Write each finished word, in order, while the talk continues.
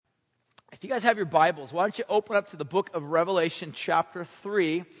If you guys have your Bibles, why don't you open up to the book of Revelation chapter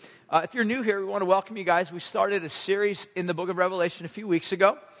 3. If you're new here, we want to welcome you guys. We started a series in the book of Revelation a few weeks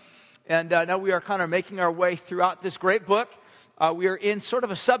ago. And now we are kind of making our way throughout this great book. We are in sort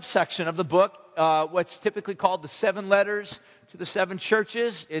of a subsection of the book, what's typically called the 7 letters to the 7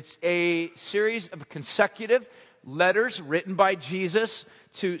 churches. It's a series of consecutive letters written by Jesus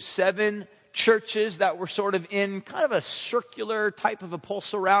to 7 churches that were sort of in kind of a circular type of a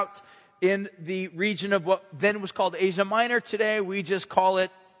postal route in the region of what then was called Asia Minor. Today, we just call it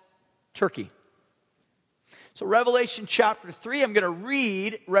Turkey. So Revelation chapter 3, I'm going to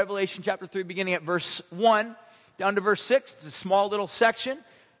read Revelation chapter 3 beginning at verse 1 down to verse 6. It's a small little section.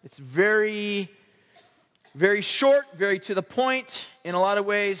 It's very, very short, very to the point, in a lot of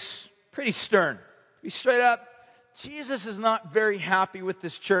ways, pretty stern. To be straight up, Jesus is not very happy with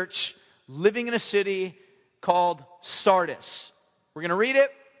this church living in a city called Sardis. We're going to read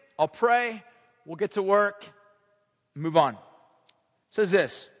it. I'll pray, we'll get to work, move on. It says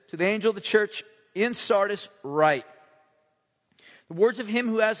this, to the angel of the church in Sardis, write, the words of him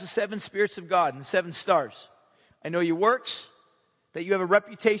who has the 7 spirits of God and the 7 stars. I know your works, that you have a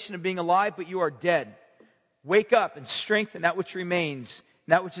reputation of being alive, but you are dead. Wake up and strengthen that which remains,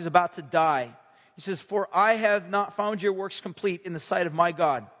 and that which is about to die. He says, for I have not found your works complete in the sight of my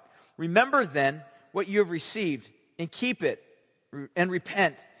God. Remember then what you have received, and keep it, and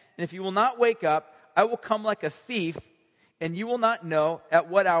repent. And if you will not wake up, I will come like a thief, and you will not know at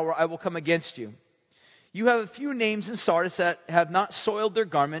what hour I will come against you. You have a few names in Sardis that have not soiled their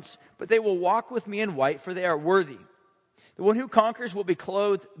garments, but they will walk with me in white, for they are worthy. The one who conquers will be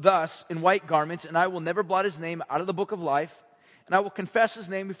clothed thus in white garments, and I will never blot his name out of the book of life. And I will confess his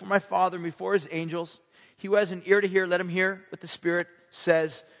name before my Father and before his angels. He who has an ear to hear, let him hear what the Spirit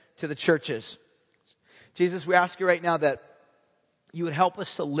says to the churches. Jesus, we ask you right now that you would help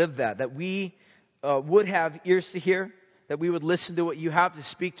us to live that we would have ears to hear, that we would listen to what you have to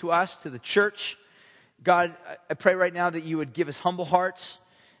speak to us, to the church. God, I pray right now that you would give us humble hearts,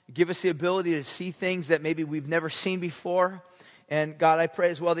 give us the ability to see things that maybe we've never seen before. And God, I pray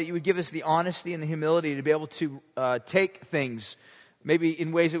as well that you would give us the honesty and the humility to be able to take things maybe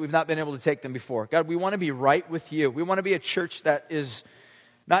in ways that we've not been able to take them before. God, we want to be right with you. We want to be a church that is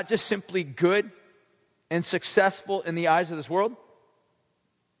not just simply good and successful in the eyes of this world,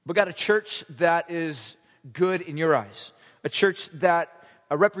 but God, a church that is good in your eyes. A church that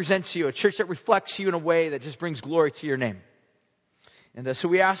represents you. A church that reflects you in a way that just brings glory to your name. And so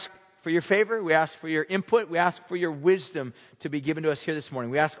we ask for your favor. We ask for your input. We ask for your wisdom to be given to us here this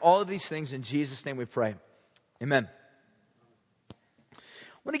morning. We ask all of these things in Jesus' name we pray. Amen. I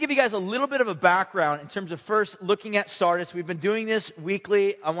want to give you guys a little bit of a background in terms of first looking at Sardis. We've been doing this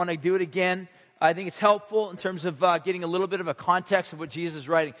weekly. I want to do it again. I think it's helpful in terms of getting a little bit of a context of what Jesus is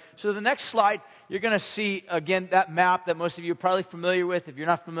writing. So the next slide, you're going to see, again, that map that most of you are probably familiar with. If you're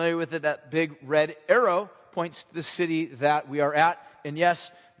not familiar with it, that big red arrow points to the city that we are at. And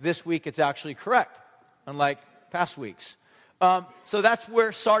yes, this week it's actually correct, unlike past weeks. So that's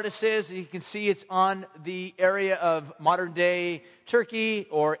where Sardis is. You can see it's on the area of modern-day Turkey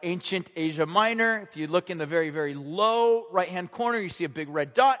or ancient Asia Minor. If you look in the very, very low right-hand corner, you see a big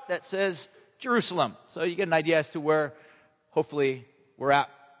red dot that says Jerusalem. So you get an idea as to where, hopefully, we're at.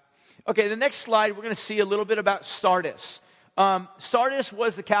 Okay, the next slide, we're going to see a little bit about Sardis. Sardis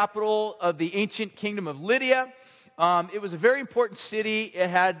was the capital of the ancient kingdom of Lydia. It was a very important city. It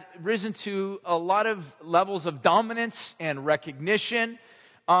had risen to a lot of levels of dominance and recognition.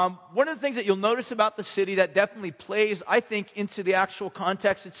 One of the things that you'll notice about the city that definitely plays, I think, into the actual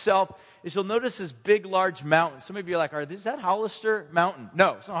context itself is you'll notice this big, large mountain. Some of you are like, is that Hollister Mountain?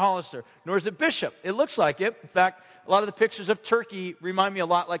 No, it's not Hollister, nor is it Bishop. It looks like it. In fact, a lot of the pictures of Turkey remind me a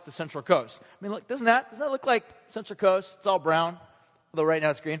lot like the Central Coast. I mean, look, doesn't that look like Central Coast? It's all brown, although right now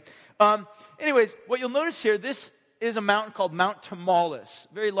it's green. Anyways, what you'll notice here, this is a mountain called Mount Tmolus.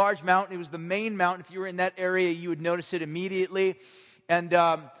 Very large mountain. It was the main mountain. If you were in that area, you would notice it immediately. And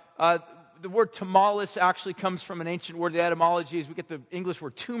the word Tmolus actually comes from an ancient word. The etymology is we get the English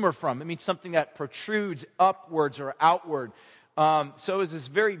word tumor from. It means something that protrudes upwards or outward. So it was this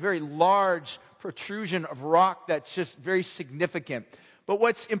very, very large protrusion of rock that's just very significant. But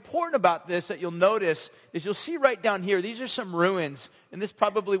what's important about this that you'll notice is you'll see right down here, these are some ruins. and this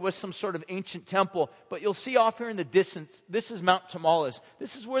probably was some sort of ancient temple, but you'll see off here in the distance, this is Mount Tamales.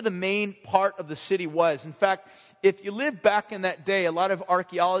 This is where the main part of the city was. In fact, if you live back in that day, a lot of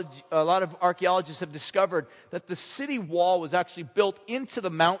archaeologists have discovered that the city wall was actually built into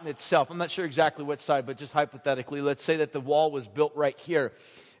the mountain itself. I'm not sure exactly what side, but just hypothetically, let's say that the wall was built right here.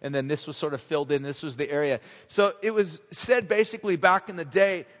 And then this was sort of filled in. This was the area. So it was said basically back in the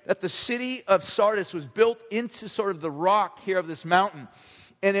day that the city of Sardis was built into sort of the rock here of this mountain.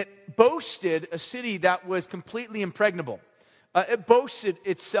 And it boasted a city that was completely impregnable. It boasted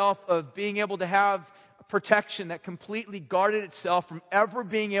itself of being able to have protection that completely guarded itself from ever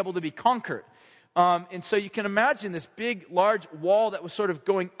being able to be conquered. And so you can imagine this big, large wall that was sort of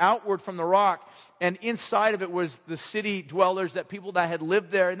going outward from the rock, and inside of it was the city dwellers, that people that had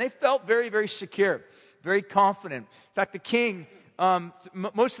lived there, and they felt very, very secure, very confident. In fact, the king,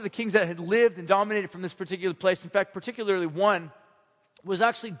 most of the kings that had lived and dominated from this particular place, in fact, particularly one, was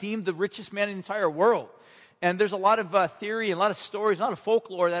actually deemed the richest man in the entire world. And there's a lot of theory and a lot of stories, a lot of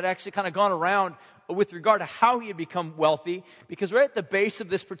folklore that actually kind of gone around with regard to how he had become wealthy, because right at the base of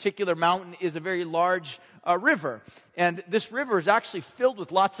this particular mountain is a very large river. And this river is actually filled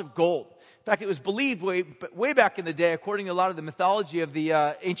with lots of gold. In fact, it was believed way back in the day, according to a lot of the mythology of the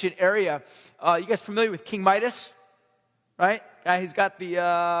ancient area. You guys familiar with King Midas? Right? Guy who's got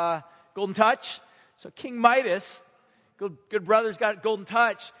the golden touch. So King Midas, good brother's got golden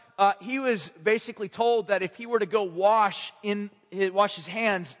touch. He was basically told that if he were to go wash his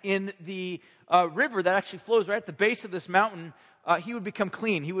hands in the river that actually flows right at the base of this mountain, he would become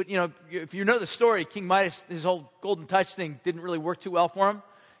clean. He would, if you know the story, King Midas, his whole golden touch thing didn't really work too well for him,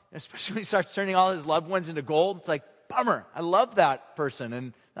 especially when he starts turning all his loved ones into gold. It's like, bummer. I love that person,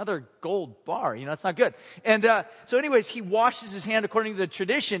 and another gold bar. It's not good. And so anyways, he washes his hand according to the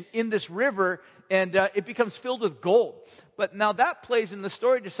tradition in this river, and it becomes filled with gold. But now that plays in the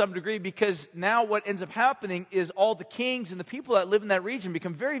story to some degree, because now what ends up happening is all the kings and the people that live in that region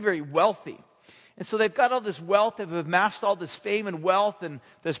become very, very wealthy. And so they've got all this wealth, they've amassed all this fame and wealth and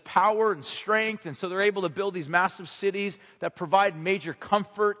this power and strength, and so they're able to build these massive cities that provide major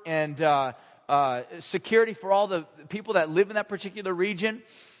comfort and security for all the people that live in that particular region.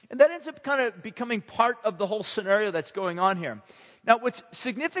 And that ends up kind of becoming part of the whole scenario that's going on here. Now, what's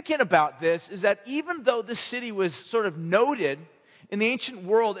significant about this is that even though this city was sort of noted in the ancient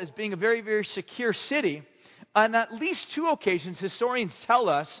world as being a very, very secure city, on at least two occasions, historians tell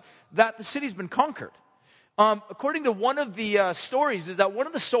us that the city's been conquered. According to one of the stories, is that one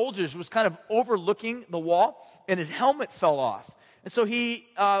of the soldiers was kind of overlooking the wall, and his helmet fell off. And so he,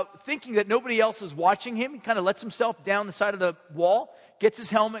 thinking that nobody else is watching him, he kind of lets himself down the side of the wall, gets his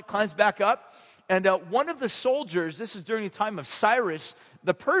helmet, climbs back up. And one of the soldiers, this is during the time of Cyrus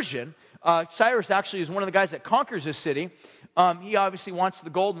the Persian. Cyrus actually is one of the guys that conquers this city. He obviously wants the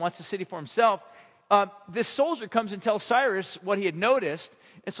gold and wants the city for himself. This soldier comes and tells Cyrus what he had noticed.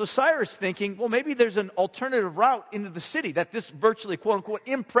 And so Cyrus, thinking, well, maybe there's an alternative route into the city, that this virtually, quote-unquote,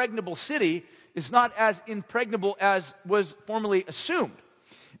 impregnable city is not as impregnable as was formerly assumed.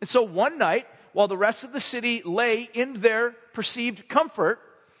 And so one night, while the rest of the city lay in their perceived comfort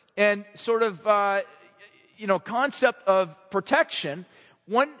and sort of, concept of protection,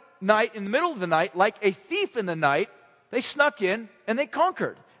 one night, in the middle of the night, like a thief in the night, they snuck in and they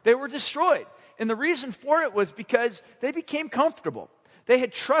conquered. They were destroyed. And the reason for it was because they became comfortable. They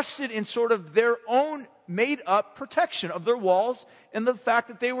had trusted in sort of their own made-up protection of their walls and the fact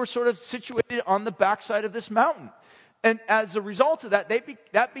that they were sort of situated on the backside of this mountain. And as a result of that,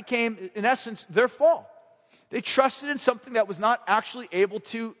 that became, in essence, their fall. They trusted in something that was not actually able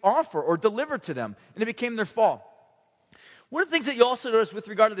to offer or deliver to them, and it became their fall. One of the things that you also notice with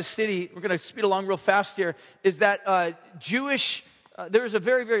regard to the city, we're going to speed along real fast here, is that there's a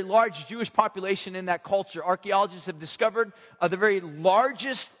very, very large Jewish population in that culture. Archaeologists have discovered the very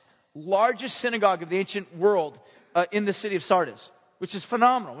largest synagogue of the ancient world in the city of Sardis, which is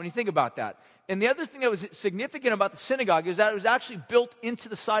phenomenal when you think about that. And the other thing that was significant about the synagogue is that it was actually built into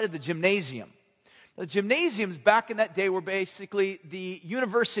the side of the gymnasium. The gymnasiums back in that day were basically the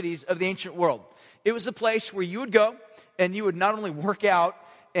universities of the ancient world. It was a place where you would go and you would not only work out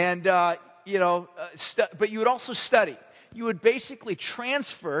and but you would also study. You would basically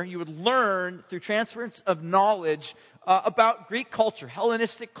you would learn through transference of knowledge about Greek culture,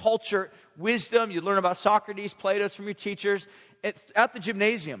 Hellenistic culture, wisdom. You'd learn about Socrates, Plato from your teachers at the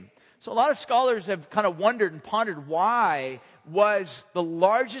gymnasium. So a lot of scholars have kind of wondered and pondered, why was the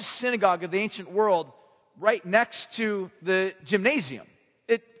largest synagogue of the ancient world right next to the gymnasium?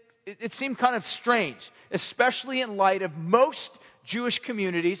 It seemed kind of strange, especially in light of most Jewish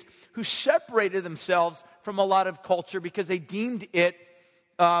communities who separated themselves from a lot of culture because they deemed it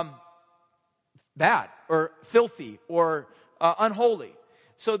bad or filthy or unholy.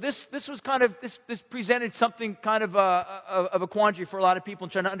 So this was kind of, this presented something kind of a quandary for a lot of people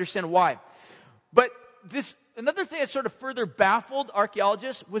and trying to understand why. But another thing that sort of further baffled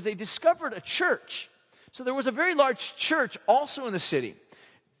archaeologists was they discovered a church. So there was a very large church also in the city.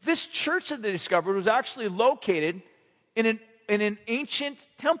 This church that they discovered was actually located in an ancient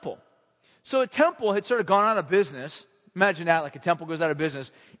temple. So a temple had sort of gone out of business. Imagine that, like a temple goes out of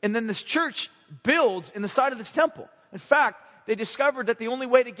business. And then this church builds in the side of this temple. In fact, they discovered that the only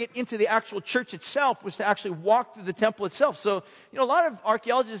way to get into the actual church itself was to actually walk through the temple itself. So, a lot of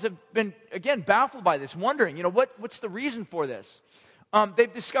archaeologists have been, again, baffled by this, wondering, what's the reason for this?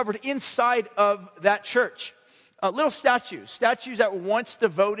 They've discovered inside of that church little statues that were once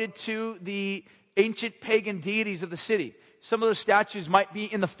devoted to the ancient pagan deities of the city. Some of those statues might be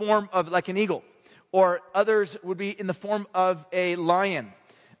in the form of like an eagle, or others would be in the form of a lion.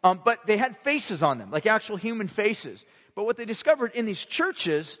 But they had faces on them, like actual human faces. But what they discovered in these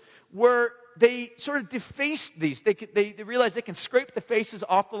churches were they sort of defaced these. They realized they can scrape the faces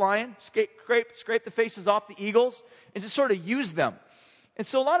off the lion, scrape the faces off the eagles, and just sort of use them. And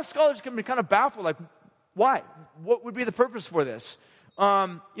so a lot of scholars can be kind of baffled, like, why? What would be the purpose for this?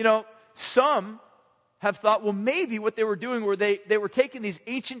 Some have thought, well, maybe what they were doing were they were taking these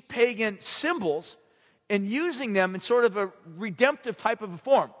ancient pagan symbols and using them in sort of a redemptive type of a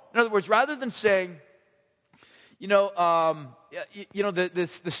form. In other words, rather than saying, the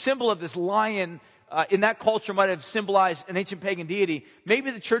symbol of this lion in that culture might have symbolized an ancient pagan deity.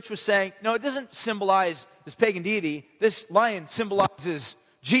 Maybe the church was saying, no, it doesn't symbolize this pagan deity. This lion symbolizes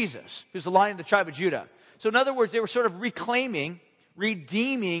Jesus, who's the Lion of the tribe of Judah. So in other words, they were sort of redeeming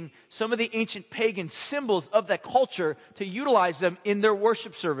some of the ancient pagan symbols of that culture to utilize them in their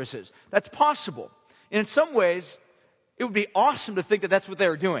worship services. That's possible. And in some ways, it would be awesome to think that that's what they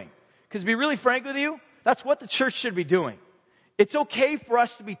were doing. Because to be really frank with you, that's what the church should be doing. It's okay for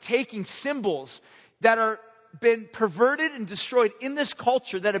us to be taking symbols that are been perverted and destroyed in this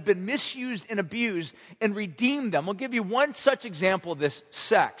culture, that have been misused and abused, and redeem them. I'll give you one such example of this: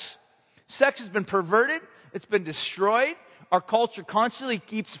 sex. Sex has been perverted. It's been destroyed. Our culture constantly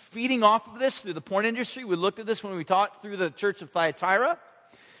keeps feeding off of this through the porn industry. We looked at this when we taught through the church of Thyatira.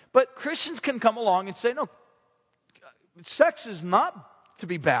 But Christians can come along and say, no, sex is not to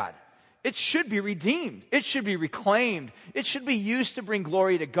be bad. It should be redeemed. It should be reclaimed. It should be used to bring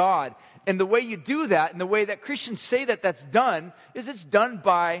glory to God. And the way you do that, and the way that Christians say that that's done, is it's done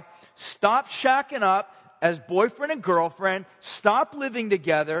by stop shacking up as boyfriend and girlfriend, stop living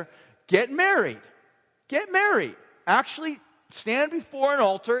together, get married. Get married. Actually stand before an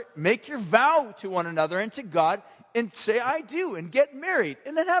altar, make your vow to one another and to God, and say, I do, and get married.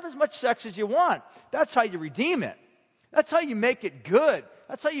 And then have as much sex as you want. That's how you redeem it. That's how you make it good.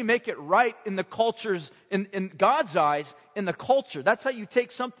 That's how you make it right in the cultures, in God's eyes, in the culture. That's how you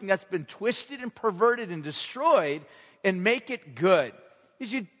take something that's been twisted and perverted and destroyed and make it good.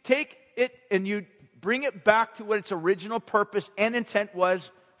 Is you take it and you bring it back to what its original purpose and intent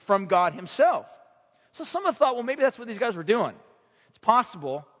was from God himself. So some have thought, well, maybe that's what these guys were doing. It's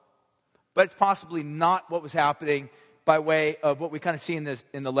possible, but it's possibly not what was happening by way of what we kind of see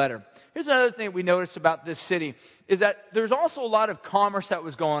in the letter. Here's another thing we noticed about this city, is that there's also a lot of commerce that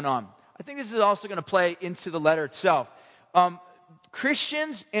was going on. I think this is also going to play into the letter itself.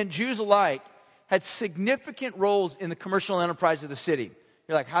 Christians and Jews alike had significant roles in the commercial enterprise of the city.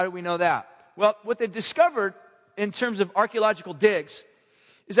 You're like, how do we know that? Well, what they've discovered in terms of archaeological digs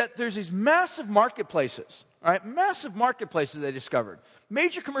is that there's these massive marketplaces, all right? Massive marketplaces they discovered.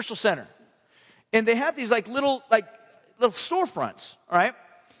 Major commercial center. And they had these little storefronts, all right?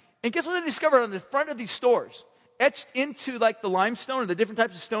 And guess what they discovered on the front of these stores? Etched into the limestone or the different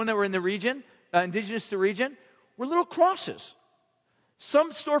types of stone that were in the region, indigenous to the region, were little crosses.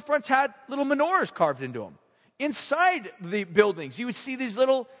 Some storefronts had little menorahs carved into them. Inside the buildings, you would see these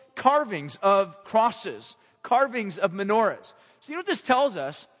little carvings of crosses, carvings of menorahs. So you know what this tells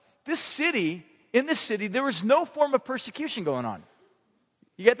us? In this city, there was no form of persecution going on.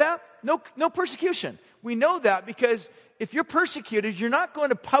 You get that? No persecution. We know that because if you're persecuted, you're not going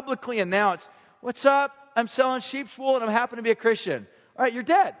to publicly announce, what's up? I'm selling sheep's wool and I happen to be a Christian. All right, you're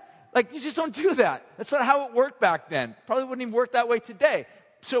dead. You just don't do that. That's not how it worked back then. Probably wouldn't even work that way today.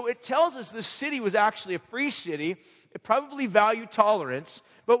 So it tells us this city was actually a free city. It probably valued tolerance.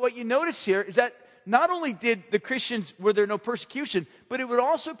 But what you notice here is that not only were there no persecution, but it would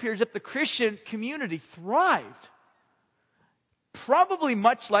also appear as if the Christian community thrived. Probably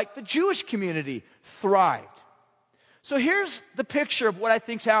much like the Jewish community thrived. So here's the picture of what I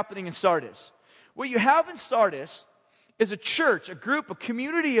think is happening in Sardis. What you have in Sardis is a church, a group, a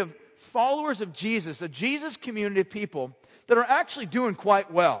community of followers of Jesus, a Jesus community of people that are actually doing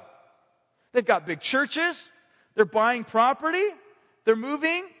quite well. They've got big churches, they're buying property, they're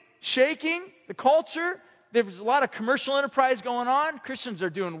moving, shaking the culture. There's a lot of commercial enterprise going on. Christians are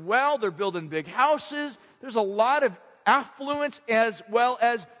doing well, they're building big houses. There's a lot of affluence as well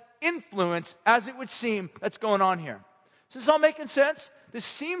as influence, as it would seem, that's going on here. Is this all making sense? This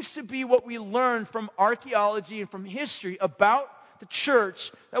seems to be what we learn from archaeology and from history about the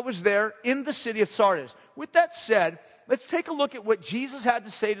church that was there in the city of Sardis. With that said, let's take a look at what Jesus had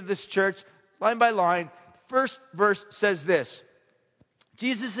to say to this church, line by line. First verse says this.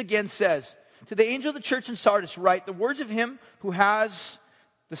 Jesus again says, to the angel of the church in Sardis write, the words of him who has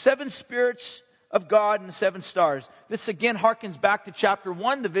the 7 spirits of God and the 7 stars. This again harkens back to chapter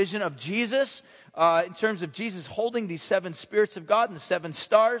 1, the vision of Jesus, in terms of Jesus holding these 7 spirits of God and the 7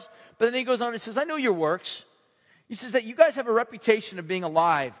 stars. But then he goes on and says, I know your works. He says that you guys have a reputation of being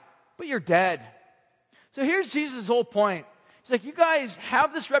alive, but you're dead. So here's Jesus' whole point. He's like, you guys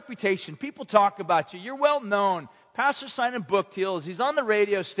have this reputation. People talk about you. You're well known. Pastor's signing book deals. He's on the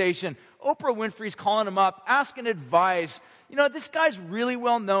radio station. Oprah Winfrey's calling him up, asking advice. You know, this guy's really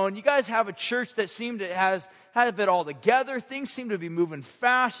well known. You guys have a church that seems to have it all together. Things seem to be moving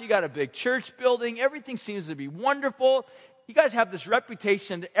fast. You got a big church building. Everything seems to be wonderful. You guys have this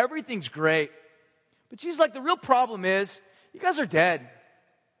reputation that everything's great. But Jesus, like, the real problem is, you guys are dead.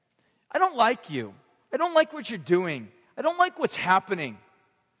 I don't like you. I don't like what you're doing. I don't like what's happening.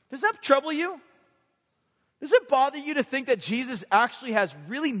 Does that trouble you? Does it bother you to think that Jesus actually has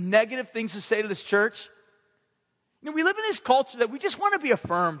really negative things to say to this church? You know, we live in this culture that we just want to be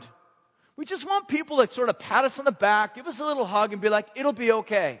affirmed. We just want people that sort of pat us on the back, give us a little hug, and be like, it'll be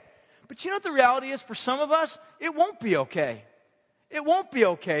okay. But you know what the reality is? For some of us, it won't be okay. It won't be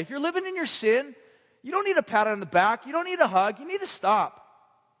okay. If you're living in your sin, you don't need a pat on the back. You don't need a hug. You need to stop.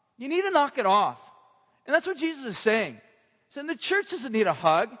 You need to knock it off. And that's what Jesus is saying. He's saying the church doesn't need a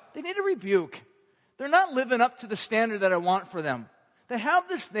hug. They need a rebuke. They're not living up to the standard that I want for them. They have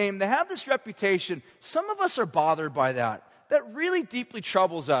this name. They have this reputation. Some of us are bothered by that. That really deeply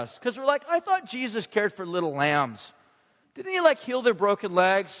troubles us. Because we're like, I thought Jesus cared for little lambs. Didn't he heal their broken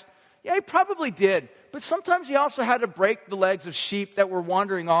legs? Yeah, he probably did. But sometimes he also had to break the legs of sheep that were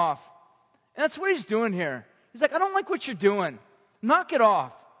wandering off. And that's what he's doing here. He's like, I don't like what you're doing. Knock it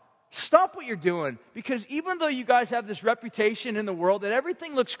off. Stop what you're doing. Because even though you guys have this reputation in the world that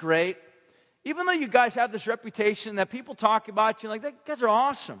everything looks great, even though you guys have this reputation that people talk about you, like, that guys are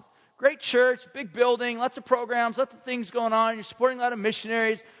awesome. Great church, big building, lots of programs, lots of things going on. You're supporting a lot of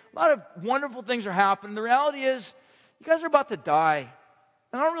missionaries. A lot of wonderful things are happening. The reality is, you guys are about to die.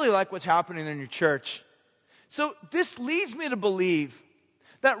 I don't really like what's happening in your church. So this leads me to believe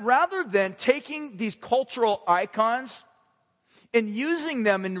that rather than taking these cultural icons and using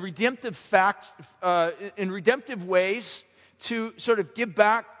them in redemptive ways to sort of give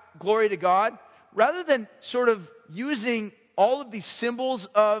back glory to God, rather than sort of using all of these symbols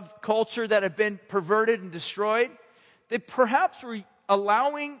of culture that have been perverted and destroyed, they perhaps were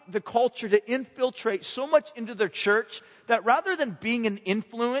allowing the culture to infiltrate so much into their church that rather than being an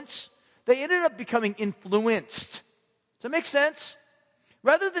influence, they ended up becoming influenced. Does that make sense?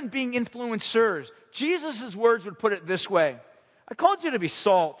 Rather than being influencers, Jesus' words would put it this way. I called you to be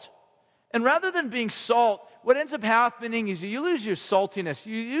salt. And rather than being salt, what ends up happening is you lose your saltiness,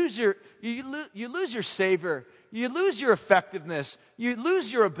 you lose your savor, you lose your effectiveness, you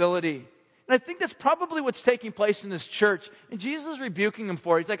lose your ability. And I think that's probably what's taking place in this church. And Jesus is rebuking them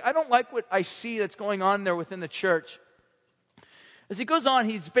for it. He's like, I don't like what I see that's going on there within the church. As he goes on,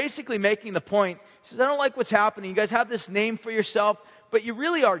 he's basically making the point. He says, I don't like what's happening. You guys have this name for yourself, but you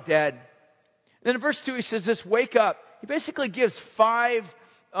really are dead. And then in verse 2, he says this, wake up. He basically gives 5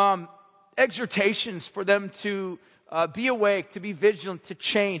 exhortations for them to be awake, to be vigilant, to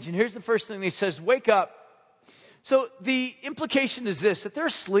change. And here's the first thing he says, wake up. So the implication is this, that they're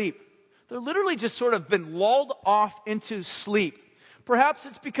asleep. They're literally just sort of been lulled off into sleep. Perhaps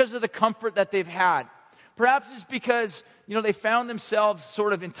it's because of the comfort that they've had. Perhaps it's because, they found themselves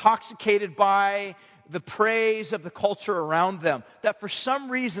sort of intoxicated by the praise of the culture around them. That for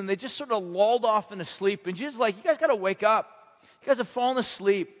some reason, they just sort of lulled off into sleep. And Jesus is like, you guys got to wake up. You guys have fallen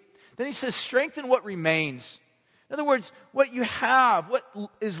asleep. Then he says, strengthen what remains. In other words, what you have, what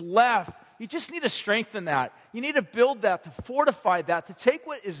is left, you just need to strengthen that. You need to build that, to fortify that, to take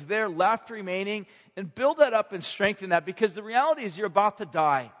what is there left remaining and build that up and strengthen that. Because the reality is you're about to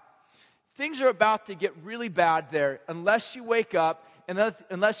die. Things are about to get really bad there unless you wake up and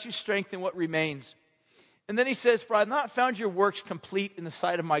unless you strengthen what remains. And then he says, for I have not found your works complete in the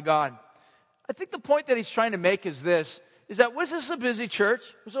sight of my God. I think the point that he's trying to make is this, is that, was this a busy church?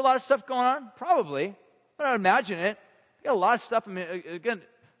 Was there a lot of stuff going on? Probably. I don't imagine it. You got a lot of stuff. I mean, again,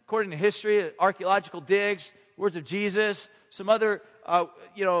 according to history, archaeological digs, words of Jesus, some other,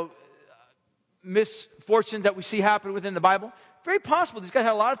 misfortunes that we see happen within the Bible. Very possible these guys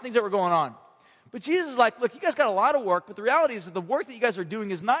had a lot of things that were going on. But Jesus is like, look, you guys got a lot of work, but the reality is that the work that you guys are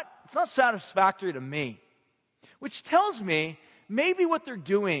doing it's not satisfactory to me. Which tells me maybe what they're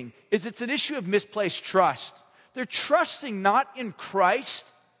doing is it's an issue of misplaced trust. They're trusting not in Christ,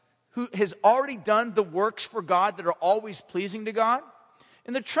 who has already done the works for God that are always pleasing to God,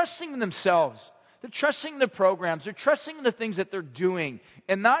 and they're trusting in themselves. They're trusting in the programs. They're trusting in the things that they're doing,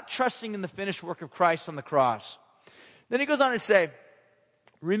 and not trusting in the finished work of Christ on the cross. Then he goes on to say,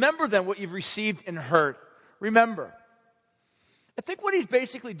 remember then what you've received and heard. Remember. I think what he's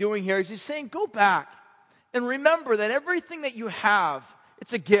basically doing here is he's saying, go back and remember that everything that you have,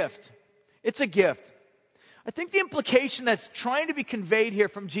 it's a gift. It's a gift. I think the implication that's trying to be conveyed here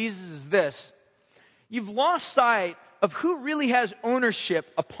from Jesus is this. You've lost sight of who really has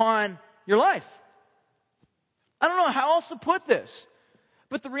ownership upon your life. I don't know how else to put this.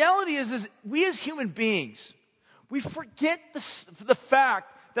 But the reality is we as human beings, we forget the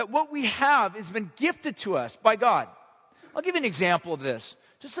fact that what we have has been gifted to us by God. I'll give you an example of this.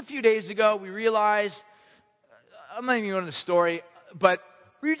 Just a few days ago, we realized, I'm not even going to the story, but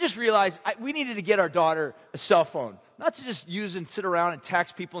we just realized we needed to get our daughter a cell phone. Not to just use and sit around and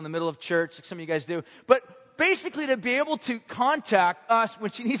text people in the middle of church, like some of you guys do, but basically to be able to contact us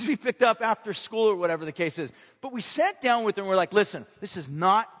when she needs to be picked up after school or whatever the case is. But we sat down with her and we're like, listen, this is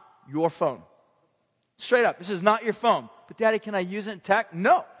not your phone. Straight up, this is not your phone. But Daddy, can I use it in text?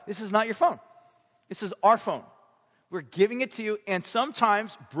 No, this is not your phone. This is our phone. We're giving it to you, and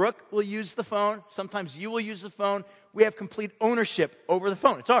sometimes Brooke will use the phone. Sometimes you will use the phone. We have complete ownership over the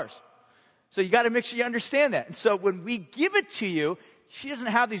phone. It's ours. So you got to make sure you understand that. And so when we give it to you, she doesn't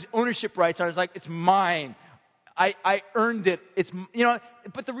have these ownership rights on it. It's like, it's mine. I earned it. It's,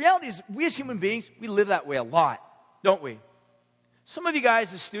 but the reality is, we as human beings, we live that way a lot, don't we? Some of you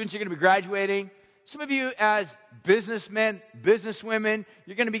guys as students, you're going to be graduating. Some of you as businessmen, businesswomen,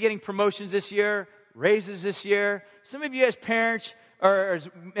 you're going to be getting promotions this year, raises this year. Some of you as parents, or as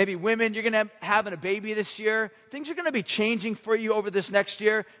maybe women, you're going to having a baby this year. Things are going to be changing for you over this next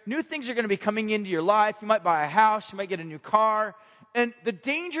year. New things are going to be coming into your life. You might buy a house. You might get a new car. And the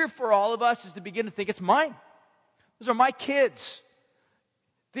danger for all of us is to begin to think, it's mine. Those are my kids.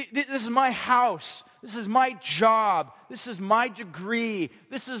 This is my house. This is my job. This is my degree.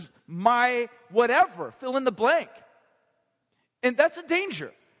 This is my whatever. Fill in the blank. And that's a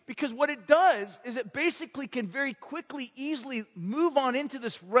danger. Because what it does is it basically can very quickly, easily move on into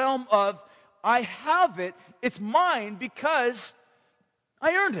this realm of, I have it, it's mine because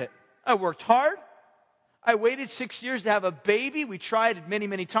I earned it. I worked hard. I waited 6 years to have a baby. We tried it many,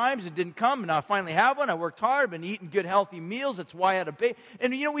 many times. It didn't come, and now I finally have one. I worked hard. I've been eating good, healthy meals. That's why I had a baby.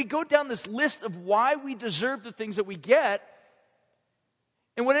 And, we go down this list of why we deserve the things that we get.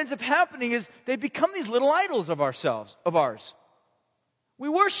 And what ends up happening is they become these little idols of ours. We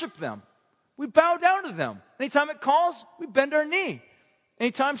worship them. We bow down to them. Anytime it calls, we bend our knee.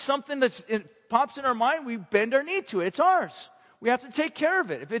 Anytime something pops in our mind, we bend our knee to it. It's ours. We have to take care of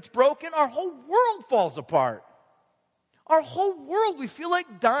it. If it's broken, our whole world falls apart. Our whole world, we feel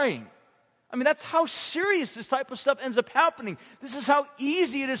like dying. I mean, that's how serious this type of stuff ends up happening. This is how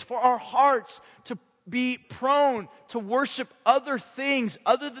easy it is for our hearts to be prone to worship other things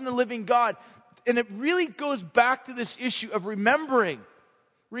other than the living God. And it really goes back to this issue of remembering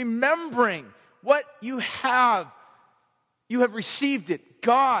what you have. You have received it.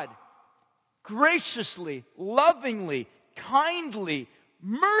 God graciously, lovingly, kindly,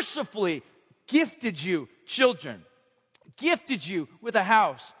 mercifully gifted you children, gifted you with a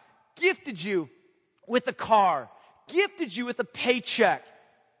house, gifted you with a car, gifted you with a paycheck.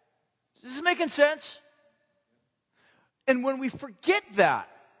 Is this making sense? And when we forget that,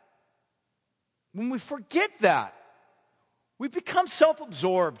 we become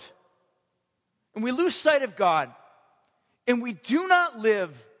self-absorbed and we lose sight of God, and we do not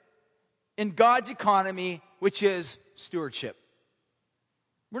live in God's economy, which is stewardship.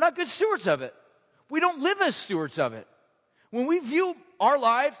 We're not good stewards of it. We don't live as stewards of it. When we view our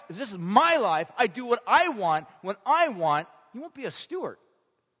lives as this is my life, I do what I want, when I want, you won't be a steward.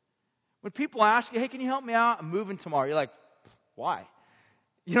 When people ask you, hey, can you help me out? I'm moving tomorrow. You're like, why?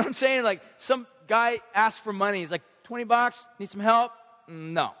 You know what I'm saying? Like some guy asks for money. He's like, $20, need some help?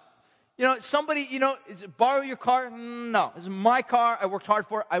 No. Somebody, is it borrow your car? No. This is my car. I worked hard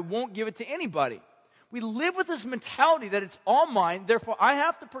for it. I won't give it to anybody. We live with this mentality that it's all mine, therefore I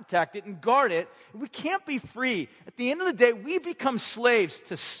have to protect it and guard it. We can't be free. At the end of the day, we become slaves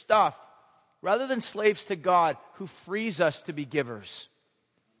to stuff rather than slaves to God who frees us to be givers.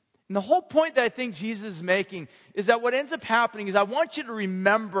 And the whole point that I think Jesus is making is that what ends up happening is I want you to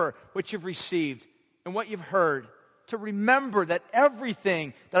remember what you've received and what you've heard. To remember that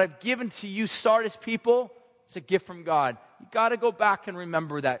everything that I've given to you, Sardis people, is a gift from God. You got to go back and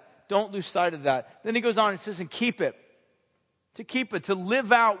remember that. Don't lose sight of that. Then he goes on and says, and keep it. To keep it, to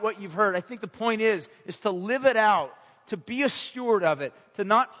live out what you've heard. I think the point is to live it out, to be a steward of it, to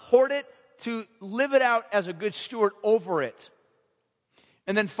not hoard it, to live it out as a good steward over it.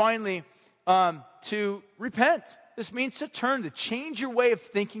 And then finally, to repent. This means to turn, to change your way of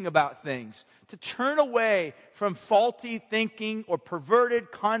thinking about things, to turn away from faulty thinking or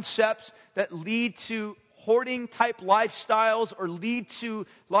perverted concepts that lead to hoarding type lifestyles or lead to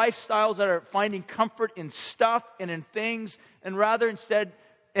lifestyles that are finding comfort in stuff and in things, and rather instead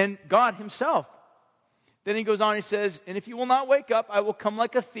in God himself. Then he goes on, he says, and if you will not wake up, I will come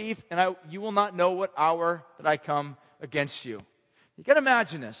like a thief, and you will not know what hour that I come against you. You can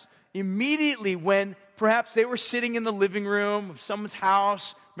imagine this. Immediately when perhaps they were sitting in the living room of someone's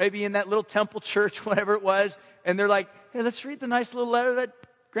house, maybe in that little temple church, whatever it was, and they're like, hey, let's read the nice little letter that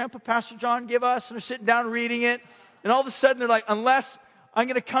Grandpa Pastor John gave us, and they're sitting down reading it, and all of a sudden they're like, unless I'm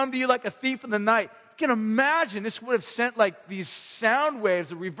going to come to you like a thief in the night. You can imagine this would have sent like these sound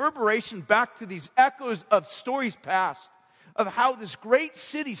waves, a reverberation back to these echoes of stories past, of how this great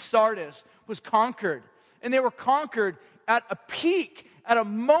city Sardis was conquered. And they were conquered at a peak, at a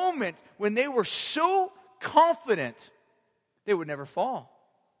moment when they were so confident they would never fall.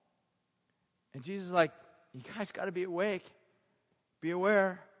 And Jesus is like, you guys got to be awake. Be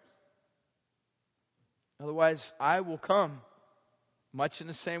aware. Otherwise, I will come much in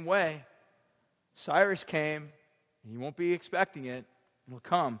the same way. Cyrus came, and you won't be expecting it. It'll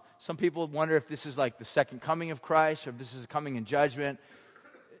come. Some people wonder if this is like the second coming of Christ or if this is coming in judgment.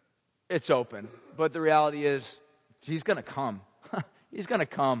 It's open. But the reality is, he's going to come. He's going to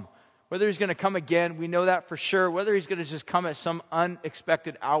come. Whether he's going to come again, we know that for sure. Whether he's going to just come at some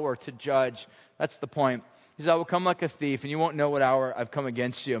unexpected hour to judge, that's the point. He says, I will come like a thief, and you won't know what hour I've come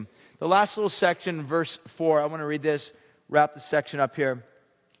against you. The last little section, verse 4, I want to read this, wrap the section up here.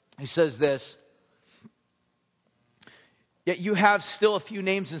 He says this, yet you have still a few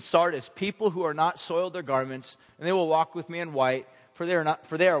names in Sardis, people who are not soiled their garments, and they will walk with me in white, for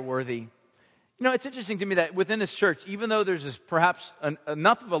they are worthy. You know, it's interesting to me that within this church, even though there's this perhaps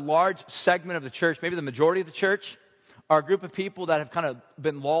enough of a large segment of the church, maybe the majority of the church, are a group of people that have kind of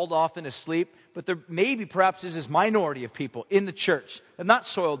been lulled off into sleep, but there maybe perhaps is this minority of people in the church that have not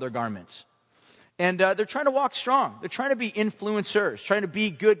soiled their garments. And they're trying to walk strong. They're trying to be influencers, trying to be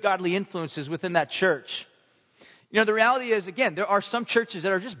good, godly influences within that church. You know, the reality is, again, there are some churches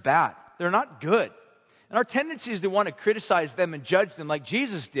that are just bad. They're not good. And our tendency is to want to criticize them and judge them like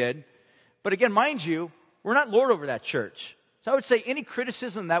Jesus did. But again, mind you, we're not Lord over that church. So I would say any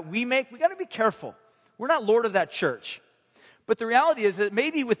criticism that we make, we got to be careful. We're not Lord of that church. But the reality is that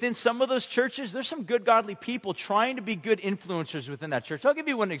maybe within some of those churches, there's some good, godly people trying to be good influencers within that church. I'll give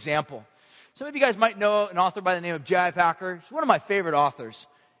you one example. Some of you guys might know an author by the name of J.I. Packer. He's one of my favorite authors.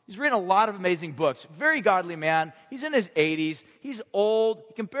 He's written a lot of amazing books. Very godly man. He's in his 80s. He's old.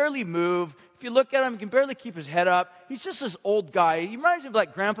 He can barely move. If you look at him, he can barely keep his head up. He's just this old guy. He reminds me of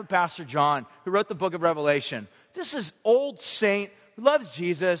like Grandpa Pastor John, who wrote the book of Revelation. Just this old saint who loves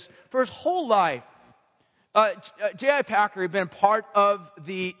Jesus for his whole life. J.I. Packer had been part of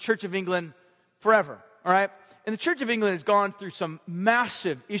the Church of England forever, all right? And the Church of England has gone through some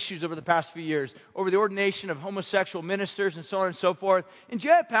massive issues over the past few years, over the ordination of homosexual ministers and so on and so forth. And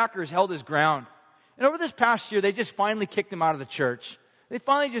J.I. Packer has held his ground. And over this past year, they just finally kicked him out of the church. They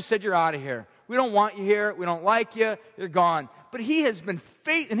finally just said, you're out of here. We don't want you here. We don't like you. You're gone. But he has been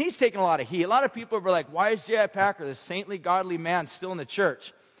faithful, and he's taken a lot of heat. A lot of people are like, why is J.I. Packer, this saintly, godly man, still in the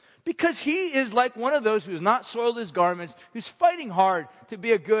church? Because he is like one of those who has not soiled his garments, who's fighting hard to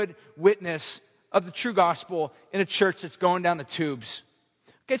be a good witness of the true gospel in a church that's going down the tubes.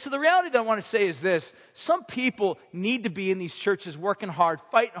 Okay, so the reality that I want to say is this. Some people need to be in these churches working hard,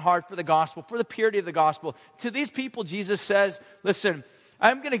 fighting hard for the gospel, for the purity of the gospel. To these people, Jesus says, listen,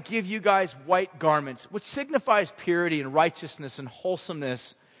 I'm going to give you guys white garments, which signifies purity and righteousness and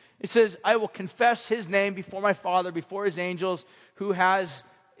wholesomeness. It says, I will confess his name before my Father, before his angels, who has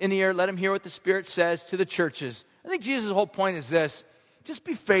an ear, let him hear what the Spirit says to the churches. I think Jesus' whole point is this. Just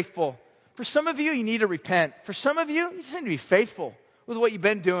be faithful. For some of you, you need to repent. For some of you, you just need to be faithful with what you've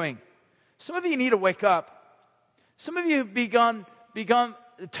been doing. Some of you need to wake up. Some of you have become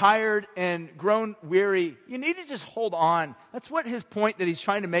tired and grown weary, you need to just hold on. That's what his point that he's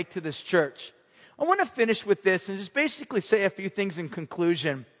trying to make to this church. I want to finish with this and just basically say a few things in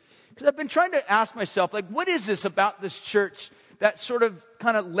conclusion. Because I've been trying to ask myself, like, what is this about this church that sort of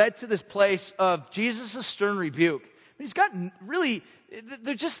kind of led to this place of Jesus' stern rebuke? He's got really,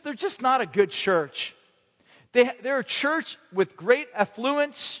 they're just not a good church. They're a church with great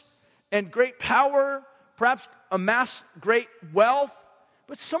affluence and great power, perhaps amassed great wealth,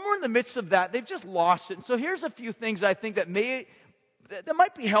 but somewhere in the midst of that, they've just lost it. And so here's a few things I think that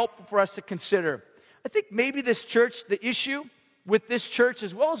might be helpful for us to consider. I think maybe this church, the issue with this church,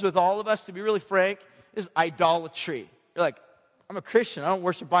 as well as with all of us, to be really frank, is idolatry. You're like, I'm a Christian, I don't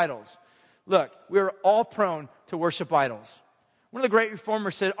worship idols. Look, we're all prone to worship idols. One of the great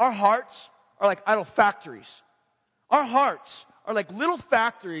reformers said, our hearts are like idol factories. Our hearts are like little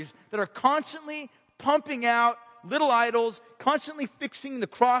factories that are constantly pumping out little idols, constantly fixing the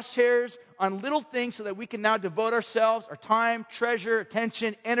crosshairs on little things so that we can now devote ourselves, our time, treasure,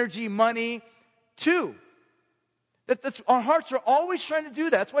 attention, energy, money to. Our hearts are always trying to do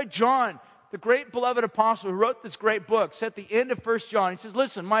that. That's why John, the great beloved apostle who wrote this great book, said at the end of 1 John, he says,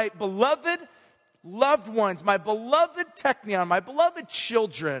 listen, my beloved loved ones, my beloved teknion, my beloved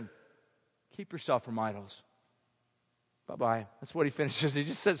children, keep yourself from idols. Bye-bye. That's what he finishes. He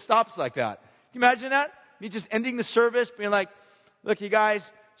just stops like that. Can you imagine that? Me just ending the service, being like, look, you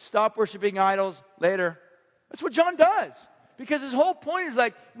guys, stop worshiping idols later. That's what John does. Because his whole point is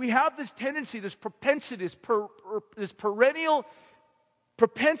like, we have this tendency, this propensity, this perennial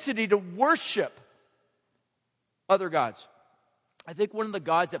propensity to worship other gods. I think one of the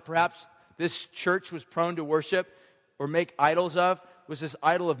gods that perhaps this church was prone to worship or make idols of was this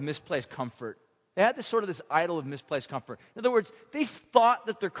idol of misplaced comfort. They had this idol of misplaced comfort. In other words, they thought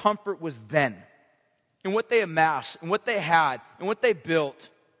that their comfort was then, in what they amassed, and what they had, and what they built.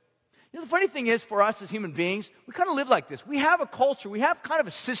 You know, the funny thing is, for us as human beings, we kind of live like this. We have a culture, we have kind of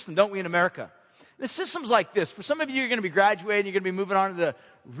a system, don't we, in America? The system's like this. For some of you, you're going to be graduating, you're going to be moving on to the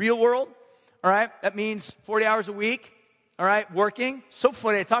real world, all right? That means 40 hours a week, all right, working. So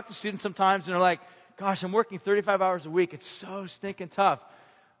funny, I talk to students sometimes, and they're like, gosh, I'm working 35 hours a week. It's so stinking tough.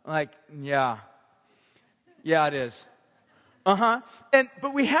 I'm like, yeah, it is.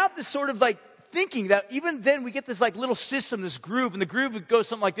 But we have this sort of like thinking that even then we get this like little system, this groove, and the groove goes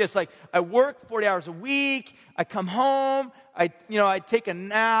something like this. Like, I work 40 hours a week, I come home, I take a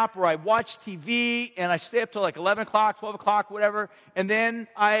nap, or I watch TV, and I stay up till like 11 o'clock, 12 o'clock, whatever, and then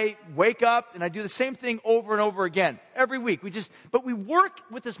I wake up, and I do the same thing over and over again, every week. But we work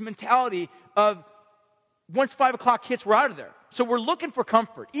with this mentality of once 5 o'clock hits, we're out of there. So we're looking for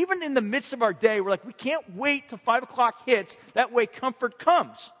comfort. Even in the midst of our day, we're like, we can't wait till 5 o'clock hits, that way comfort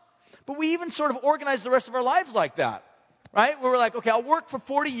comes. But we even sort of organize the rest of our lives like that, right? Where we're like, okay, I'll work for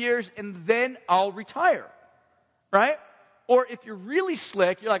 40 years and then I'll retire, right? Or if you're really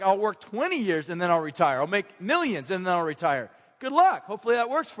slick, you're like, I'll work 20 years and then I'll retire. I'll make millions and then I'll retire. Good luck. Hopefully that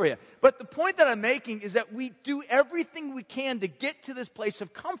works for you. But the point that I'm making is that we do everything we can to get to this place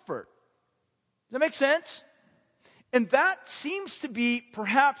of comfort. Does that make sense? And that seems to be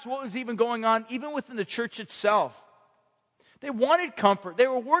perhaps what was even going on even within the church itself. They wanted comfort. They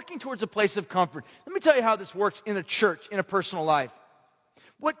were working towards a place of comfort. Let me tell you how this works in a church, in a personal life.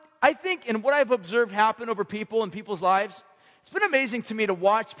 What I think and what I've observed happen over people and people's lives, it's been amazing to me to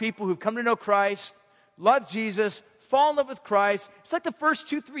watch people who've come to know Christ, love Jesus, fall in love with Christ. It's like the first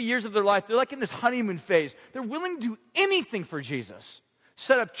 2-3 years of their life, they're like in this honeymoon phase. They're willing to do anything for Jesus.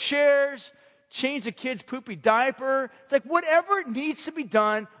 Set up chairs, change the kid's poopy diaper. It's like whatever needs to be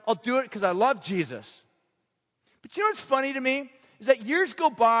done, I'll do it because I love Jesus. But you know what's funny to me? Is that years go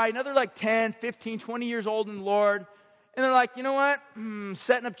by, another like 10, 15, 20 years old in the Lord, and they're like, you know what?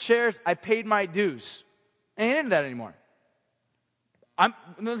 Setting up chairs, I paid my dues. I ain't into that anymore.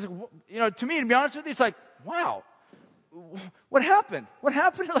 To me, to be honest with you, it's like, wow, what happened? What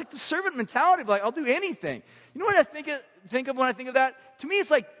happened to like the servant mentality of like, I'll do anything? You know what I think of when I think of that? To me, it's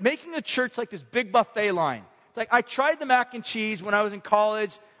like making a church like this big buffet line. It's like, I tried the mac and cheese when I was in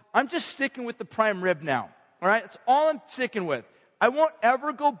college. I'm just sticking with the prime rib now. All right? That's all I'm sticking with. I won't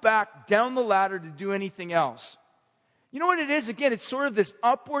ever go back down the ladder to do anything else. You know what it is? Again, it's sort of this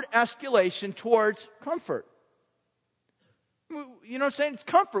upward escalation towards comfort. You know what I'm saying? It's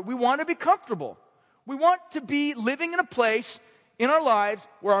comfort. We want to be comfortable. We want to be living in a place in our lives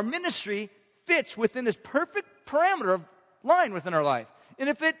where our ministry fits within this perfect parameter of line within our life. And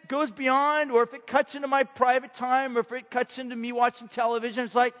if it goes beyond, or if it cuts into my private time, or if it cuts into me watching television,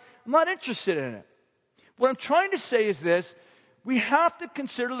 it's like, I'm not interested in it. What I'm trying to say is this: we have to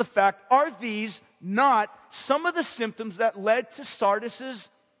consider the fact, are these not some of the symptoms that led to Sardis's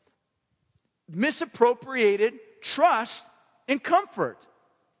misappropriated trust and comfort?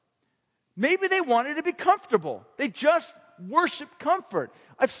 Maybe they wanted to be comfortable. They just worshiped comfort.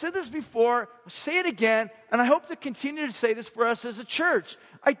 I've said this before, I'll say it again, and I hope to continue to say this for us as a church.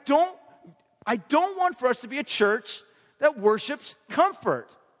 I don't want for us to be a church that worships comfort.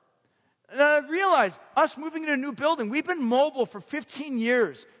 And I realize, us moving into a new building, we've been mobile for 15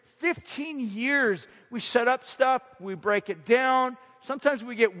 years. 15 years. We set up stuff, we break it down. Sometimes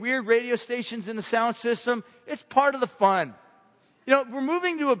we get weird radio stations in the sound system. It's part of the fun. You know, we're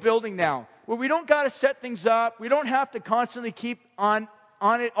moving to a building now where we don't got to set things up. We don't have to constantly keep on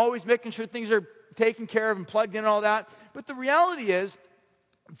it, always making sure things are taken care of and plugged in and all that. But the reality is,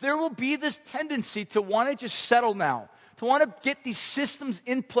 there will be this tendency to want to just settle now, to want to get these systems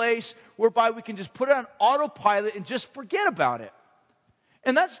in place whereby we can just put it on autopilot and just forget about it.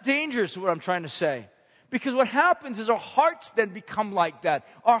 And that's dangerous, what I'm trying to say. Because what happens is our hearts then become like that.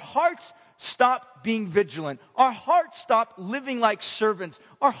 Our hearts stop being vigilant. Our hearts stop living like servants.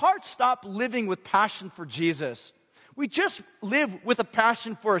 Our hearts stop living with passion for Jesus. We just live with a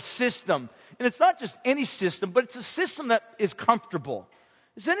passion for a system. And it's not just any system, but it's a system that is comfortable.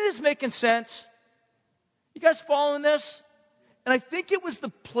 Is any of this making sense? You guys following this? And I think it was the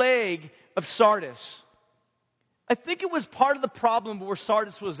plague of Sardis. I think it was part of the problem where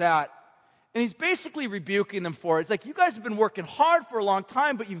Sardis was at. And he's basically rebuking them for it. It's like, you guys have been working hard for a long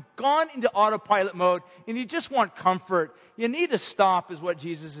time, but you've gone into autopilot mode, and you just want comfort. You need to stop, is what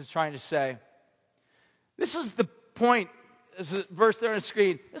Jesus is trying to say. This is the point, there's a verse there on the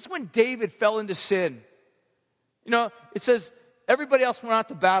screen. This is when David fell into sin. You know, it says, everybody else went out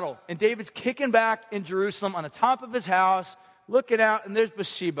to battle, and David's kicking back in Jerusalem on the top of his house, looking out, and there's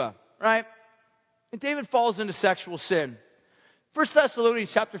Bathsheba, right? And David falls into sexual sin. 1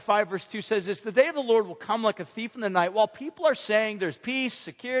 Thessalonians chapter 5, verse 2 says this, the day of the Lord will come like a thief in the night. While people are saying there's peace,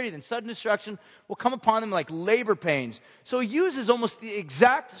 security, then sudden destruction will come upon them like labor pains. So he uses almost the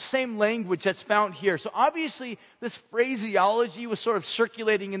exact same language that's found here. So obviously this phraseology was sort of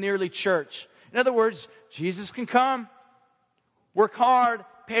circulating in the early church. In other words, Jesus can come, work hard,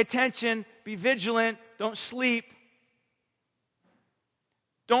 pay attention, be vigilant, don't sleep,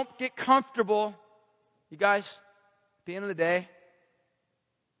 don't get comfortable. You guys, at the end of the day,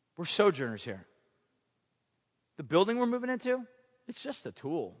 we're sojourners here. The building we're moving into, it's just a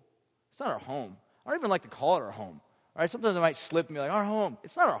tool. It's not our home. I don't even like to call it our home. All right, sometimes I might slip and be like, our home.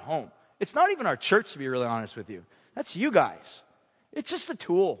 It's not our home. It's not even our church, to be really honest with you. That's you guys. It's just a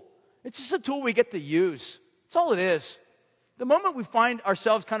tool. It's just a tool we get to use. That's all it is. The moment we find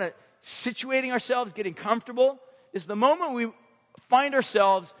ourselves kind of situating ourselves, getting comfortable, is the moment we find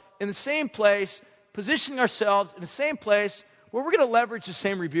ourselves in the same place, positioning ourselves in the same place where we're going to leverage the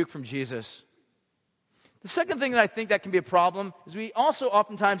same rebuke from Jesus. The second thing that I think that can be a problem is we also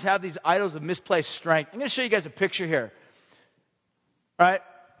oftentimes have these idols of misplaced strength. I'm going to show you guys a picture here. All right?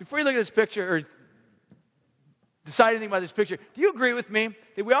 Before you look at this picture or decide anything about this picture, do you agree with me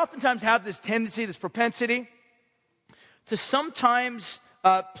that we oftentimes have this tendency, this propensity to sometimes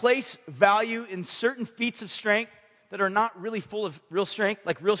place value in certain feats of strength that are not really full of real strength,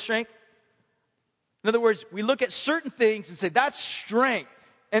 like real strength? In other words, we look at certain things and say, that's strength.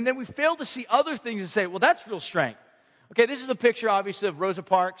 And then we fail to see other things and say, well, that's real strength. Okay, this is a picture, obviously, of Rosa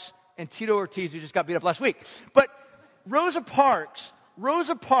Parks and Tito Ortiz, who just got beat up last week. But Rosa Parks,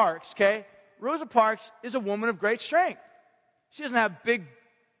 okay? Rosa Parks is a woman of great strength. She doesn't have big,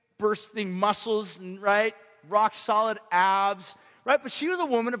 bursting muscles, and right? Rock solid abs, right? But she was a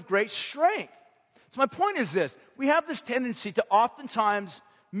woman of great strength. So my point is this. We have this tendency to oftentimes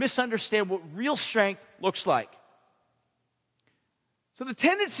misunderstand what real strength looks like. So the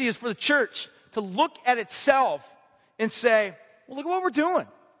tendency is for the church to look at itself and say, well, look at what we're doing.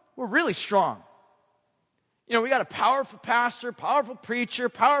 We're really strong. You know, we got a powerful pastor, powerful preacher,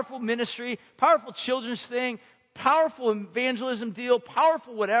 powerful ministry, powerful children's thing, powerful evangelism deal,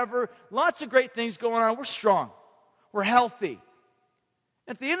 powerful whatever, lots of great things going on. We're strong. We're healthy.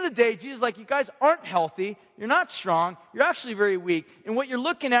 At the end of the day, Jesus is like, you guys aren't healthy. You're not strong. You're actually very weak. And what you're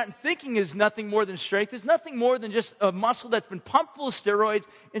looking at and thinking is nothing more than strength. It's nothing more than just a muscle that's been pumped full of steroids.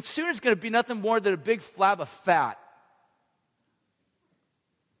 And soon it's going to be nothing more than a big flab of fat.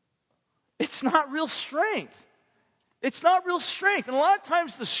 It's not real strength. It's not real strength. And a lot of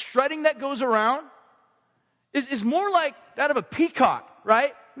times the strutting that goes around is more like that of a peacock,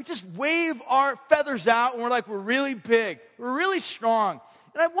 right? We just wave our feathers out and we're like, we're really big. We're really strong.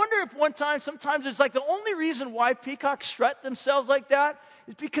 And I wonder if sometimes it's like the only reason why peacocks strut themselves like that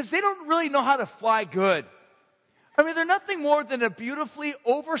is because they don't really know how to fly good. I mean, they're nothing more than a beautifully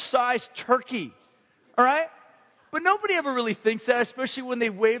oversized turkey, all right? But nobody ever really thinks that, especially when they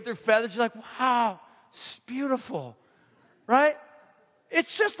wave their feathers. You're like, wow, it's beautiful, right?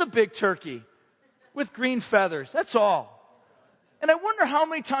 It's just a big turkey with green feathers. That's all. And I wonder how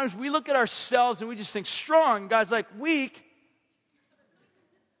many times we look at ourselves and we just think strong. God's like, weak.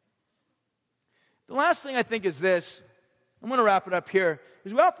 The last thing I think is this. I'm going to wrap it up here.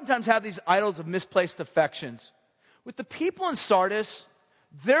 Is we oftentimes have these idols of misplaced affections. With the people in Sardis,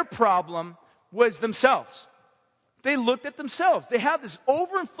 their problem was themselves. They looked at themselves. They have this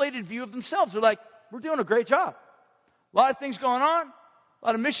overinflated view of themselves. They're like, we're doing a great job. A lot of things going on. A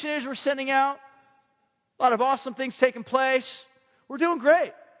lot of missionaries we're sending out. A lot of awesome things taking place. We're doing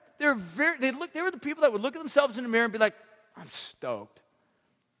great. They were the people that would look at themselves in the mirror and be like, I'm stoked.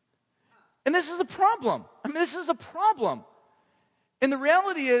 And this is a problem. I mean, this is a problem. And the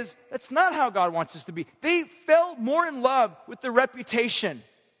reality is, that's not how God wants us to be. They fell more in love with their reputation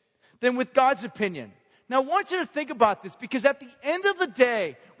than with God's opinion. Now, I want you to think about this, because at the end of the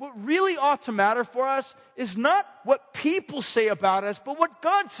day, what really ought to matter for us is not what people say about us, but what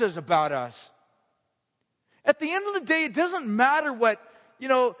God says about us. At the end of the day, it doesn't matter what,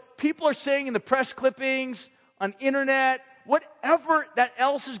 people are saying in the press clippings, on internet, whatever that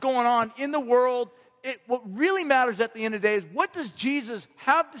else is going on in the world. What really matters at the end of the day is, what does Jesus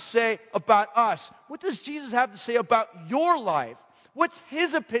have to say about us? What does Jesus have to say about your life? What's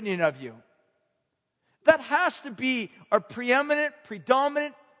his opinion of you? That has to be our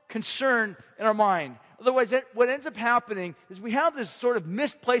predominant concern in our mind. Otherwise, what ends up happening is we have this sort of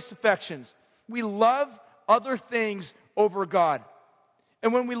misplaced affections. We love other things over God.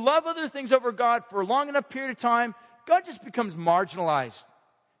 And when we love other things over God for a long enough period of time, God just becomes marginalized.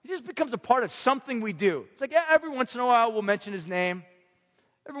 He just becomes a part of something we do. It's like, every once in a while we'll mention his name.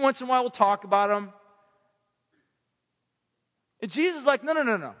 Every once in a while we'll talk about him. And Jesus is like, no.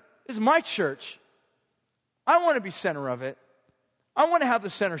 This is my church. I want to be center of it. I want to have the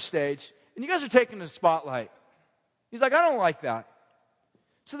center stage. And you guys are taking the spotlight. He's like, I don't like that.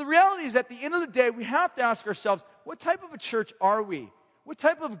 So the reality is, at the end of the day, we have to ask ourselves, what type of a church are we? What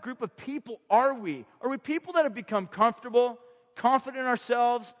type of a group of people are we? Are we people that have become comfortable, confident in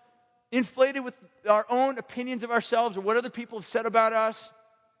ourselves, inflated with our own opinions of ourselves or what other people have said about us?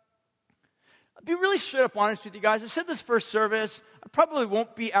 I'll be really straight up honest with you guys. I said this first service. I probably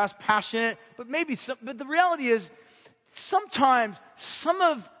won't be as passionate, but but the reality is, sometimes some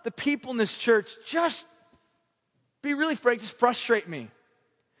of the people in this church, just be really frank, just frustrate me.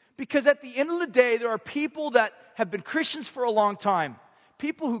 Because at the end of the day, there are people that have been Christians for a long time.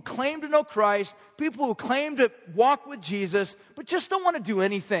 People who claim to know Christ, people who claim to walk with Jesus, but just don't want to do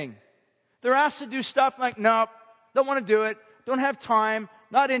anything. They're asked to do stuff like, nope, don't want to do it, don't have time,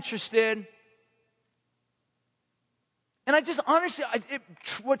 not interested. And I just honestly,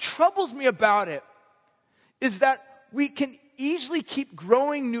 what troubles me about it is that we can easily keep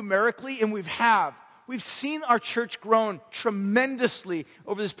growing numerically, and We've seen our church grown tremendously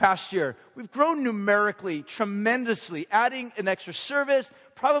over this past year. We've grown numerically tremendously, adding an extra service,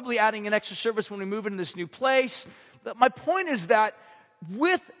 probably adding an extra service when we move into this new place. But my point is that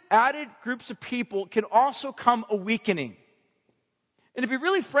with added groups of people can also come a weakening. And to be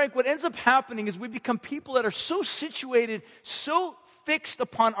really frank, what ends up happening is we become people that are so situated, so fixed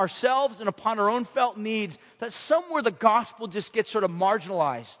upon ourselves and upon our own felt needs, that somewhere the gospel just gets sort of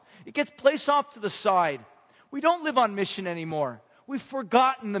marginalized. It gets placed off to the side. We don't live on mission anymore. We've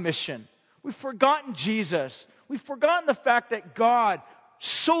forgotten the mission. We've forgotten Jesus. We've forgotten the fact that God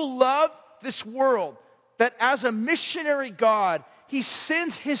so loved this world that as a missionary God, he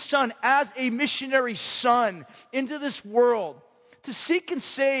sends his son as a missionary son into this world to seek and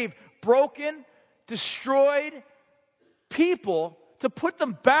save broken, destroyed people, to put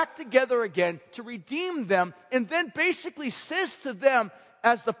them back together again, to redeem them, and then basically says to them,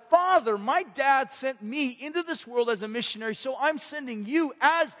 as the Father, my dad sent me into this world as a missionary, so I'm sending you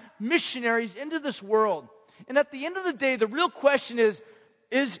as missionaries into this world. And at the end of the day, the real question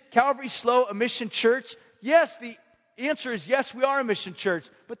is Calvary SLO a mission church? Yes, the answer is yes, we are a mission church.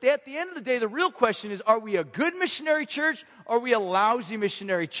 But at the end of the day, the real question is, are we a good missionary church, or are we a lousy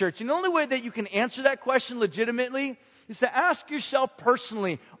missionary church? And the only way that you can answer that question legitimately is to ask yourself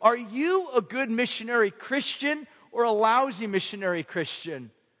personally, are you a good missionary Christian, or a lousy missionary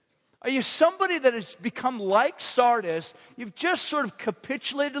Christian? Are you somebody that has become like Sardis? You've just sort of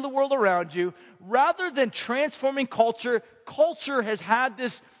capitulated to the world around you. Rather than transforming culture, culture has had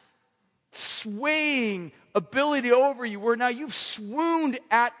this swaying ability over you where now you've swooned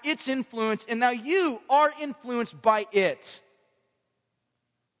at its influence and now you are influenced by it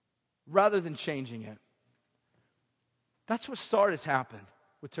rather than changing it. That's what Sardis happened,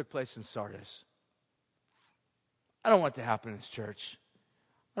 what took place in Sardis. I don't want it to happen in this church.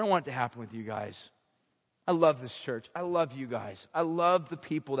 I don't want it to happen with you guys. I love this church. I love you guys. I love the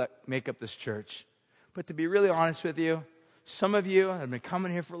people that make up this church. But to be really honest with you, some of you have been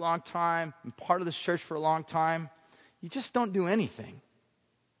coming here for a long time, and part of this church for a long time, you just don't do anything.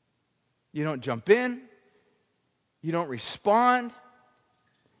 You don't jump in. You don't respond.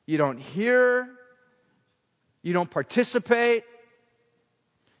 You don't hear. You don't participate.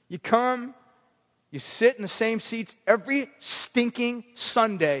 You come, you sit in the same seats every stinking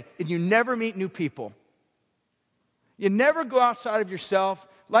Sunday, and you never meet new people. You never go outside of yourself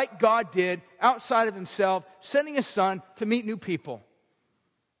like God did, outside of himself, sending his son to meet new people.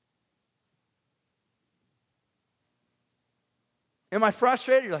 Am I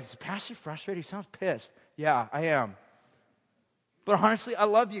frustrated? You're like, is the pastor frustrated? He sounds pissed. Yeah, I am. But honestly, I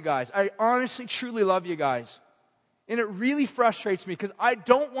love you guys. I honestly, truly love you guys. And it really frustrates me because I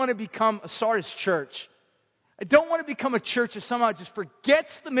don't want to become a Sardis church. I don't want to become a church that somehow just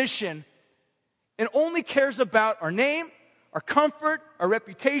forgets the mission and only cares about our name, our comfort, our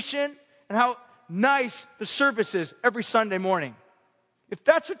reputation, and how nice the service is every Sunday morning. If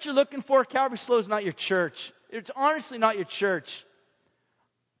that's what you're looking for, Calvary SLO is not your church. It's honestly not your church.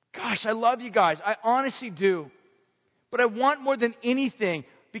 Gosh, I love you guys. I honestly do. But I want more than anything,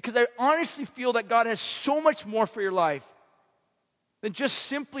 because I honestly feel that God has so much more for your life than just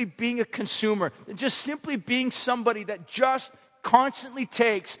simply being a consumer, than just simply being somebody that just constantly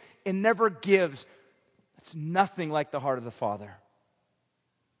takes and never gives. That's nothing like the heart of the Father.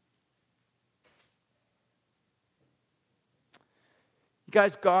 You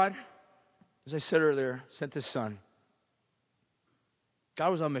guys, God, as I said earlier, sent his son. God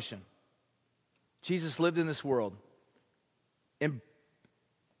was on mission. Jesus lived in this world and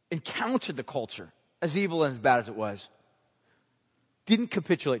encountered the culture, as evil and as bad as it was. Didn't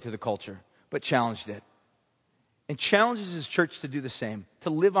capitulate to the culture, but challenged it. And challenges his church to do the same, to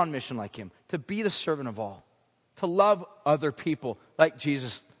live on mission like him, to be the servant of all, to love other people like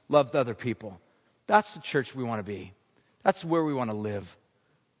Jesus loved other people. That's the church we want to be. That's where we want to live.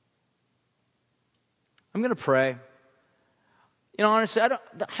 I'm going to pray. You know, honestly, I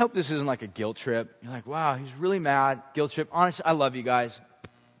hope this isn't like a guilt trip. You're like, wow, he's really mad, guilt trip. Honestly, I love you guys.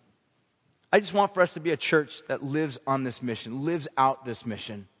 I just want for us to be a church that lives on this mission, lives out this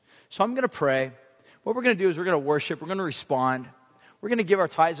mission. So I'm going to pray. What we're going to do is we're going to worship. We're going to respond. We're going to give our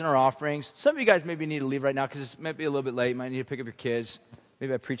tithes and our offerings. Some of you guys maybe need to leave right now because it might be a little bit late. You might need to pick up your kids.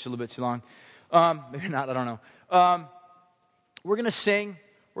 Maybe I preached a little bit too long. Maybe not, I don't know. We're going to sing.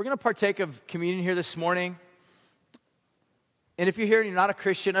 We're going to partake of communion here this morning. And if you're here and you're not a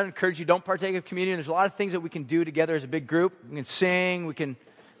Christian, I'd encourage you, don't partake of communion. There's a lot of things that we can do together as a big group. We can sing, we can,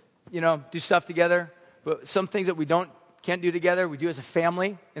 do stuff together. But some things that we can't do together, we do as a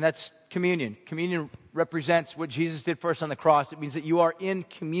family, and that's communion. Communion represents what Jesus did for us on the cross. It means that you are in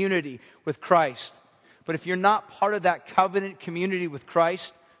community with Christ. But if you're not part of that covenant community with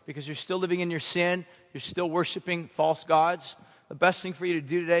Christ, because you're still living in your sin, you're still worshiping false gods, the best thing for you to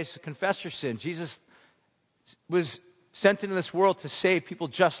do today is to confess your sin. Jesus was sent into this world to save people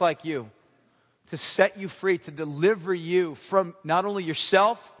just like you, to set you free, to deliver you from not only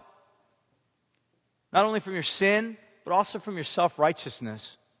yourself, not only from your sin, but also from your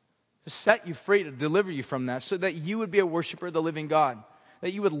self-righteousness, to set you free, to deliver you from that, so that you would be a worshiper of the living God,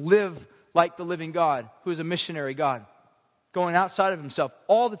 that you would live like the living God, who is a missionary God, going outside of himself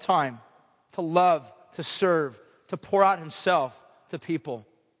all the time to love, to serve, to pour out himself to people.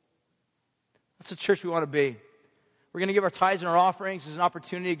 That's the church we want to be. We're going to give our tithes and our offerings as an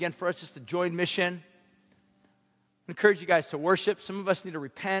opportunity again for us just to join mission. I encourage you guys to worship. Some of us need to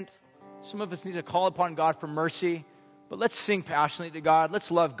repent. Some of us need to call upon God for mercy. But let's sing passionately to God.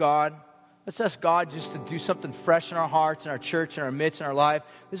 Let's love God. Let's ask God just to do something fresh in our hearts, in our church, in our midst, in our life.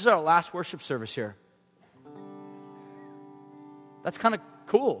 This is our last worship service here. That's kind of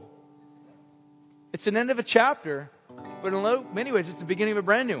cool. It's an end of a chapter, but in many ways, it's the beginning of a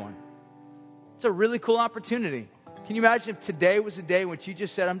brand new one. It's a really cool opportunity. Can you imagine if today was the day when you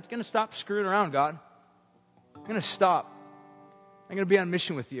just said, I'm going to stop screwing around, God. I'm going to stop. I'm going to be on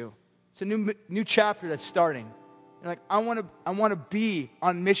mission with you. It's a new chapter that's starting. You're like, I want to be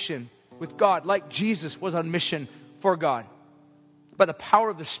on mission with God like Jesus was on mission for God by the power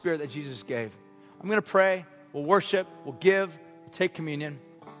of the Spirit that Jesus gave. I'm going to pray. We'll worship. We'll give. We'll take communion.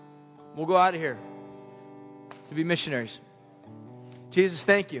 We'll go out of here to be missionaries. Jesus,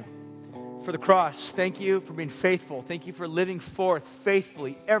 thank you for the cross. Thank you for being faithful. Thank you for living forth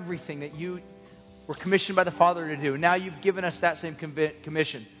faithfully everything that you were commissioned by the Father to do. Now you've given us that same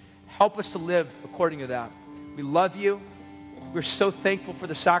commission. Help us to live according to that. We love you. We're so thankful for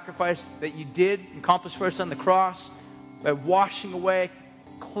the sacrifice that you did accomplish for us on the cross by washing away,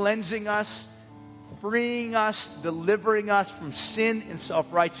 cleansing us, freeing us, delivering us from sin and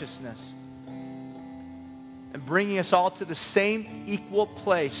self-righteousness, and bringing us all to the same equal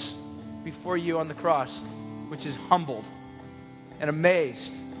place before you on the cross, which is humbled and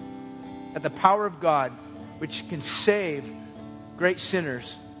amazed at the power of God, which can save great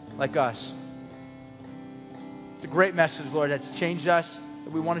sinners like us. It's a great message, Lord, that's changed us,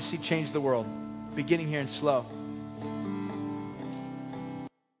 that we want to see change the world, beginning here in Slow.